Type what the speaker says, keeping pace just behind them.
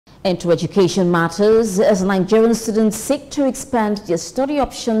Into education matters, as Nigerian students seek to expand their study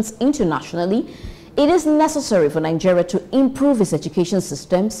options internationally, it is necessary for Nigeria to improve its education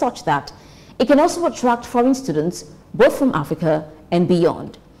system such that it can also attract foreign students both from Africa and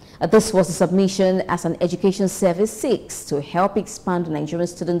beyond. This was a submission as an education service seeks to help expand Nigerian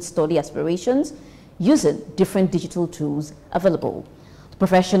students' study aspirations using different digital tools available. The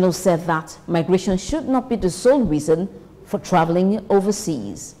professional said that migration should not be the sole reason for traveling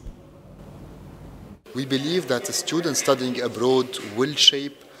overseas. We believe that a student studying abroad will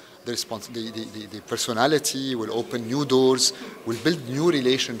shape the personality, will open new doors, will build new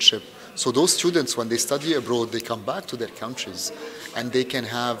relationships. So those students, when they study abroad, they come back to their countries and they can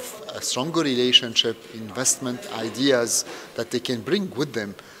have a stronger relationship, investment ideas that they can bring with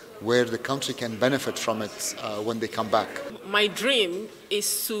them, where the country can benefit from it when they come back. My dream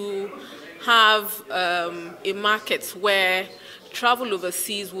is to have a market where travel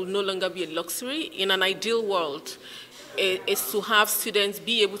overseas will no longer be a luxury. In an ideal world, is to have students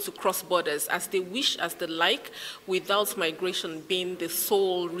be able to cross borders as they wish, as they like, without migration being the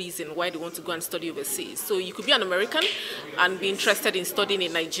sole reason why they want to go and study overseas. So you could be an American and be interested in studying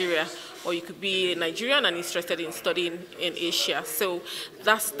in Nigeria, or you could be a Nigerian and interested in studying in Asia. So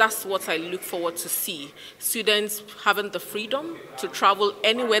that's what I look forward to see. Students having the freedom to travel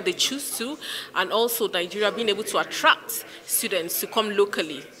anywhere they choose to, and also Nigeria being able to attract students to come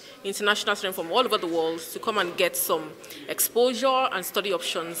locally, international students from all over the world, to come and get some exposure and study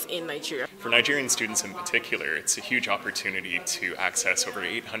options in Nigeria. For Nigerian students in particular, it's a huge opportunity to access over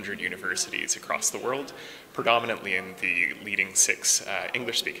 800 universities across the world, predominantly in the leading 6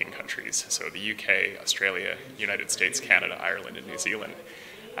 English-speaking countries, so the UK, Australia, United States, Canada, Ireland, and New Zealand.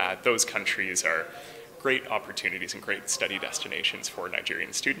 Those countries are great opportunities and great study destinations for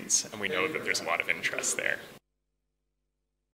Nigerian students, and we know that there's a lot of interest there.